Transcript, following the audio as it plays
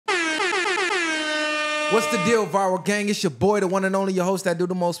What's the deal, Viral Gang? It's your boy, the one and only, your host that do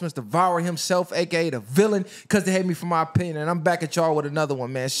the most, Mr. Viral himself, a.k.a. the villain, because they hate me for my opinion. And I'm back at y'all with another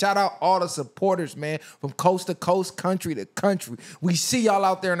one, man. Shout out all the supporters, man, from coast to coast, country to country. We see y'all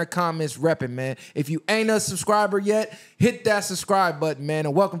out there in the comments repping, man. If you ain't a subscriber yet, hit that subscribe button, man,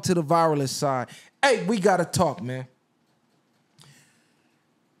 and welcome to the Viralist side. Hey, we got to talk, man.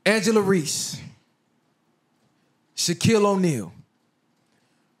 Angel Reese, Shaquille O'Neal,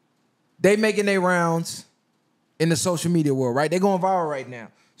 they making their rounds in the social media world, right? They going viral right now.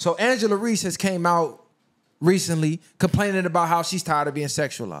 So Angel Reese has came out recently complaining about how she's tired of being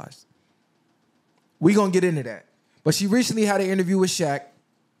sexualized. We gonna get into that. But she recently had an interview with Shaq,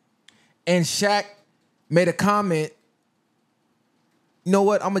 and Shaq made a comment. You know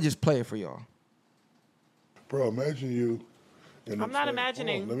what? I'm gonna just play it for y'all. Bro, imagine you. I'm not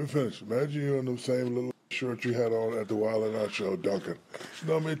imagining. Let me finish. Imagine you in the same little shirt you had on at the Wild 'N Out show, Duncan. You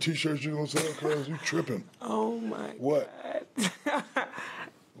know how many T-shirts you gonna sell, cuz? You tripping. Oh my what? God.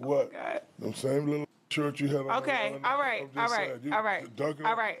 What? Oh God. Them same little shirt you had on. Okay. All right. All right. All right. Duncan.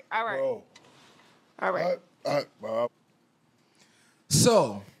 All right. All right. Bro. All right.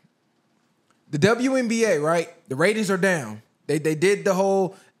 So, the WNBA, right? The ratings are down. They did the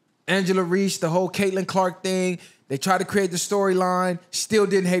whole Angela Reese, the whole Caitlin Clark thing. They tried to create the storyline. Still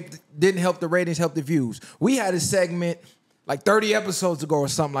didn't help the ratings, help the views. We had a segment like 30 episodes ago or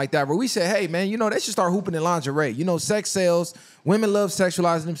something like that where we said, hey, man, you know, they should start hooping in lingerie. You know, sex sells. Women love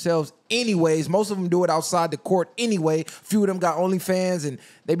sexualizing themselves anyways. Most of them do it outside the court anyway. A few of them got OnlyFans and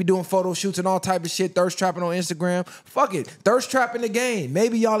they be doing photo shoots and all type of shit, thirst trapping on Instagram. Fuck it. Thirst trapping the game.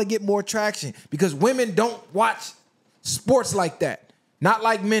 Maybe y'all will get more traction because women don't watch sports like that. Not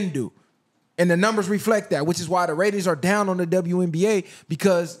like men do. And the numbers reflect that, which is why the ratings are down on the WNBA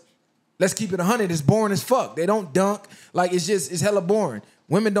because, let's keep it 100, it's boring as fuck. They don't dunk. Like, it's hella boring.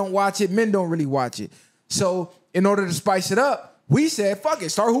 Women don't watch it. Men don't really watch it. So in order to spice it up, we said, fuck it,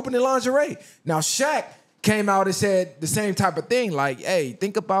 start hooping in lingerie. Now, Shaq came out and said the same type of thing. Like, hey,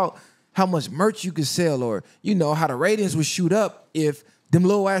 think about how much merch you could sell or, you know, how the ratings would shoot up if them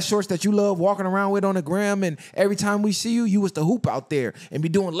little ass shorts that you love walking around with on the gram and every time we see you, you was the hoop out there and be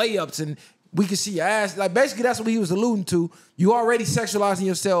doing layups and we can see your ass. Like, basically, that's what he was alluding to. You already sexualizing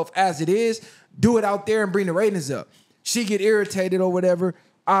yourself as it is. Do it out there and bring the ratings up. She get irritated or whatever,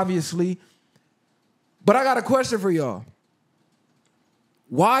 obviously. But I got a question for y'all.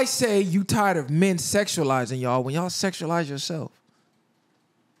 Why say you tired of men sexualizing y'all when y'all sexualize yourself?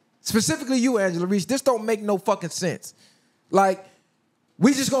 Specifically you, Angela Reese. This don't make no fucking sense. Like,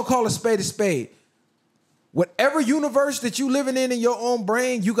 we just gonna call a spade a spade. Whatever universe that you living in your own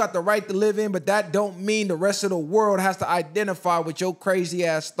brain, you got the right to live in, but that don't mean the rest of the world has to identify with your crazy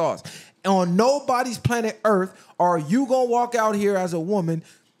ass thoughts. On nobody's planet Earth are you gonna walk out here as a woman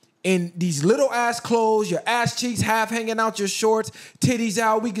in these little ass clothes, your ass cheeks half hanging out your shorts, titties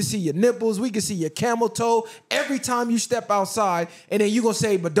out, we can see your nipples, we can see your camel toe every time you step outside, and then you gonna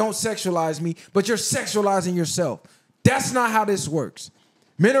say, but don't sexualize me, but you're sexualizing yourself. That's not how this works.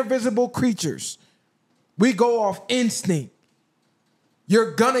 Men are visible creatures. We go off instinct.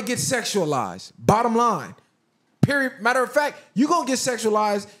 You're gonna get sexualized. Bottom line. Period. Matter of fact, you're gonna get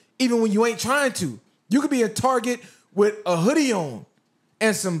sexualized even when you ain't trying to. You could be in Target with a hoodie on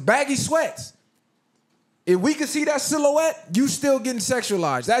and some baggy sweats. If we can see that silhouette, you still getting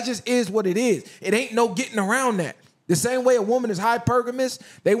sexualized. That just is what it is. It ain't no getting around that. The same way a woman is hypergamous,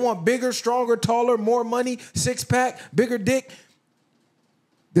 they want bigger, stronger, taller, more money, six-pack, bigger dick.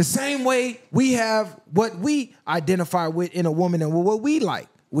 The same way we have what we identify with in a woman and what we like,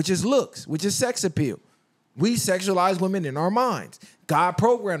 which is looks, which is sex appeal. We sexualize women in our minds. God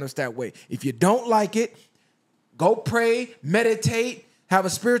programmed us that way. If you don't like it, go pray, meditate, have a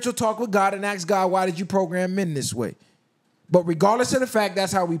spiritual talk with God and ask God, why did you program men this way? But regardless of the fact,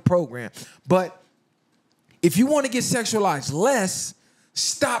 that's how we program. But if you want to get sexualized less,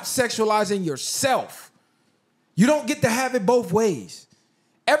 stop sexualizing yourself. You don't get to have it both ways.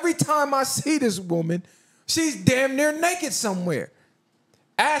 Every time I see this woman, she's damn near naked somewhere.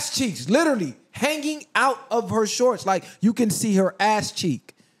 Ass cheeks, literally hanging out of her shorts. Like, you can see her ass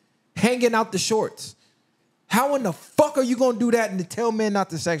cheek hanging out the shorts. How in the fuck are you going to do that and to tell men not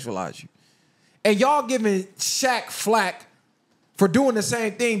to sexualize you? And y'all giving Shaq flack for doing the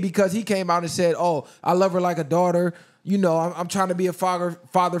same thing because he came out and said, oh, I love her like a daughter. You know, I'm trying to be a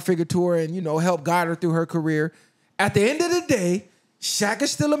father figure to her and, you know, help guide her through her career. At the end of the day, Shaq is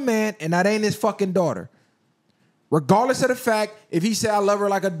still a man, and that ain't his fucking daughter. Regardless of the fact, if he said I love her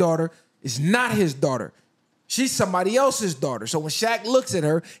like a daughter, it's not his daughter. She's somebody else's daughter. So when Shaq looks at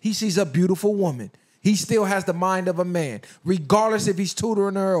her, he sees a beautiful woman. he still has the mind of a man. Regardless if he's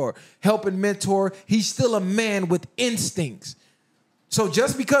tutoring her or helping mentor, he's still a man with instincts. So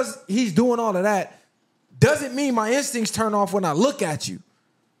just because he's doing all of that doesn't mean my instincts turn off when I look at you.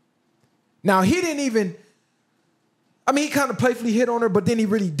 Now, he didn't even, I mean, he kind of playfully hit on her, but then he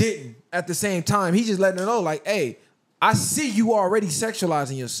really didn't at the same time. He just letting her know, like, hey, I see you already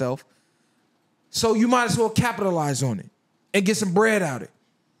sexualizing yourself, so you might as well capitalize on it and get some bread out of it.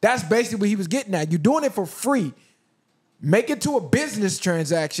 That's basically what he was getting at. You're doing it for free. Make it to a business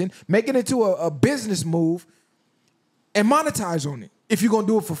transaction, make it into a business move, and monetize on it. If you're going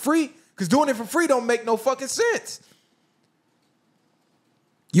to do it for free, because doing it for free don't make no fucking sense.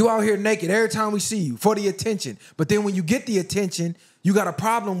 You out here naked every time we see you for the attention. But then when you get the attention, you got a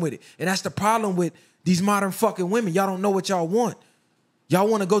problem with it. And that's the problem with these modern fucking women. Y'all don't know what y'all want. Y'all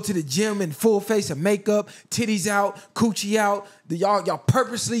want to go to the gym in full face of makeup, titties out, coochie out. Y'all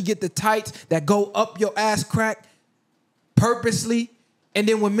purposely get the tights that go up your ass crack. Purposely. And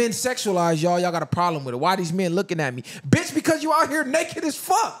then when men sexualize y'all got a problem with it. Why these men looking at me? Bitch, because you out here naked as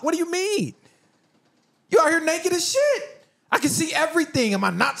fuck. What do you mean? You out here naked as shit. I can see everything. Am I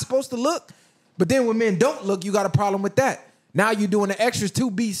not supposed to look? But then when men don't look, you got a problem with that. Now you're doing the extras to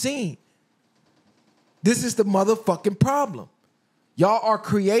be seen. This is the motherfucking problem. Y'all are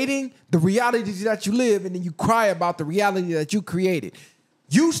creating the reality that you live, and then you cry about the reality that you created.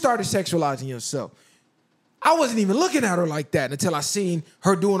 You started sexualizing yourself. I wasn't even looking at her like that until I seen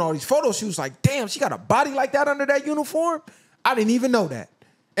her doing all these photos. She was like, damn, she got a body like that under that uniform? I didn't even know that.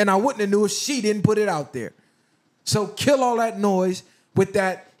 And I wouldn't have knew if she didn't put it out there. So kill all that noise with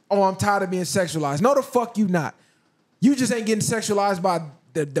that, oh, I'm tired of being sexualized. No, the fuck you not. You just ain't getting sexualized by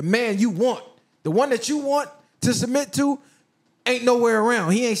the man you want. The one that you want to submit to ain't nowhere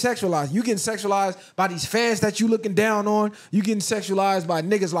around. He ain't sexualized. You getting sexualized by these fans that you looking down on. You getting sexualized by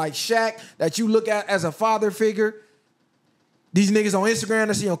niggas like Shaq that you look at as a father figure. These niggas on Instagram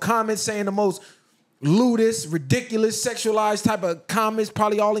that see your comments saying the most lewdest, ridiculous, sexualized type of comments,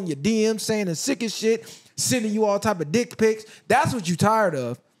 probably all in your DMs saying the sickest shit, sending you all type of dick pics. That's what you tired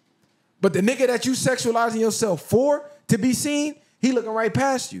of. But the nigga that you sexualizing yourself for to be seen, he looking right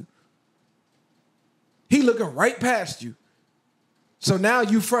past you. He looking right past you. So now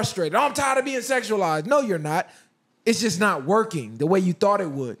you frustrated. Oh, I'm tired of being sexualized. No, you're not. It's just not working the way you thought it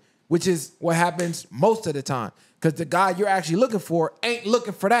would, which is what happens most of the time. Because the guy you're actually looking for ain't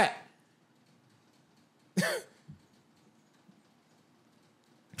looking for that.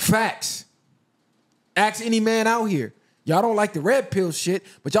 Facts. Ask any man out here. Y'all don't like the red pill shit,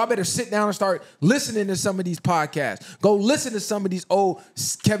 but y'all better sit down and start listening to some of these podcasts. Go listen to some of these old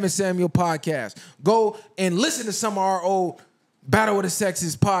Kevin Samuel podcasts. Go and listen to some of our old Battle of the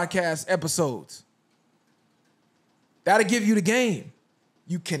Sexes podcast episodes. That'll give you the game.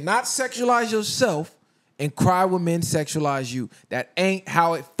 You cannot sexualize yourself and cry when men sexualize you. That ain't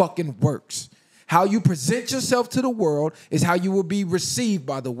how it fucking works. How you present yourself to the world is how you will be received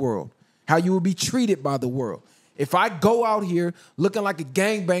by the world. How you will be treated by the world. If I go out here looking like a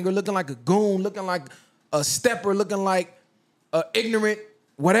gangbanger, looking like a goon, looking like a stepper, looking like a ignorant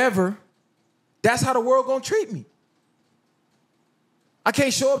whatever, that's how the world gonna treat me. I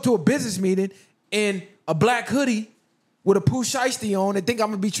can't show up to a business meeting in a black hoodie with a Pooh Shiesty on and think I'm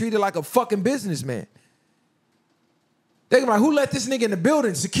gonna be treated like a fucking businessman. They're gonna be like, who let this nigga in the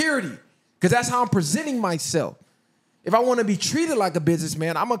building? Security. Because that's how I'm presenting myself. If I want to be treated like a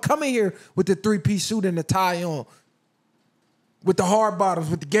businessman, I'm going to come in here with the three-piece suit and the tie on, with the hard bottoms,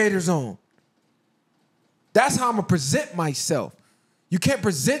 with the gaiters on. That's how I'm going to present myself. You can't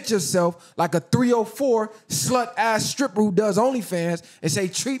present yourself like a 304 slut-ass stripper who does OnlyFans and say,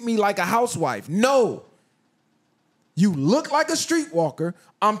 treat me like a housewife. No. You look like a streetwalker.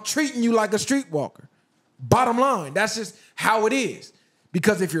 I'm treating you like a streetwalker. Bottom line, that's just how it is.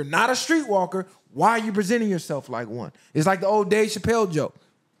 Because if you're not a streetwalker, why are you presenting yourself like one? It's like the old Dave Chappelle joke.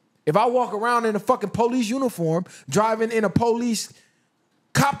 If I walk around in a fucking police uniform, driving in a police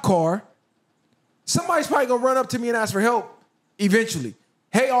cop car, somebody's probably gonna run up to me and ask for help eventually.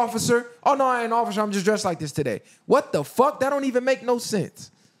 Hey, officer. Oh, no, I ain't an officer. I'm just dressed like this today. What the fuck? That don't even make no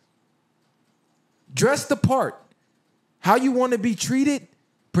sense. Dress the part. How you want to be treated,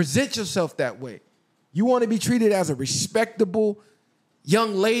 present yourself that way. You want to be treated as a respectable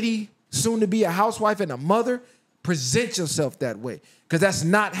young lady, soon to be a housewife and a mother, present yourself that way. Because that's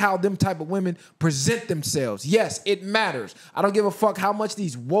not how them type of women present themselves. Yes, it matters. I don't give a fuck how much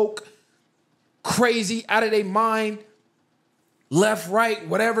these woke, crazy, out of their mind, left, right,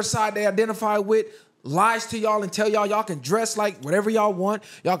 whatever side they identify with, lies to y'all and tell y'all can dress like whatever y'all want.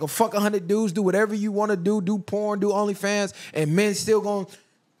 Y'all can fuck 100 dudes, do whatever you want to do porn, do OnlyFans, and men still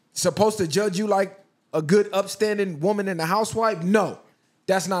supposed to judge you like a good upstanding woman and a housewife? No.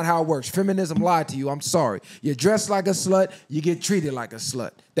 That's not how it works. Feminism lied to you. I'm sorry. You dress like a slut, you get treated like a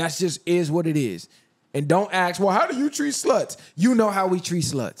slut. That's just is what it is. And don't ask, well, how do you treat sluts? You know how we treat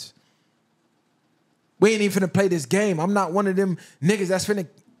sluts. We ain't even finna play this game. I'm not one of them niggas that's finna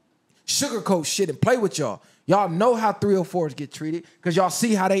sugarcoat shit and play with y'all. Y'all know how 304s get treated because y'all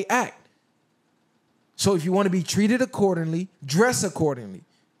see how they act. So if you want to be treated accordingly, dress accordingly.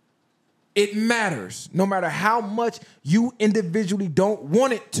 It matters. No matter how much you individually don't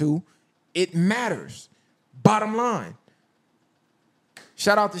want it to, it matters. Bottom line.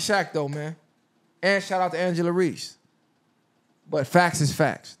 Shout out to Shaq, though, man. And shout out to Angel Reese. But facts is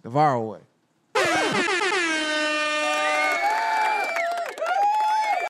facts. The viral way.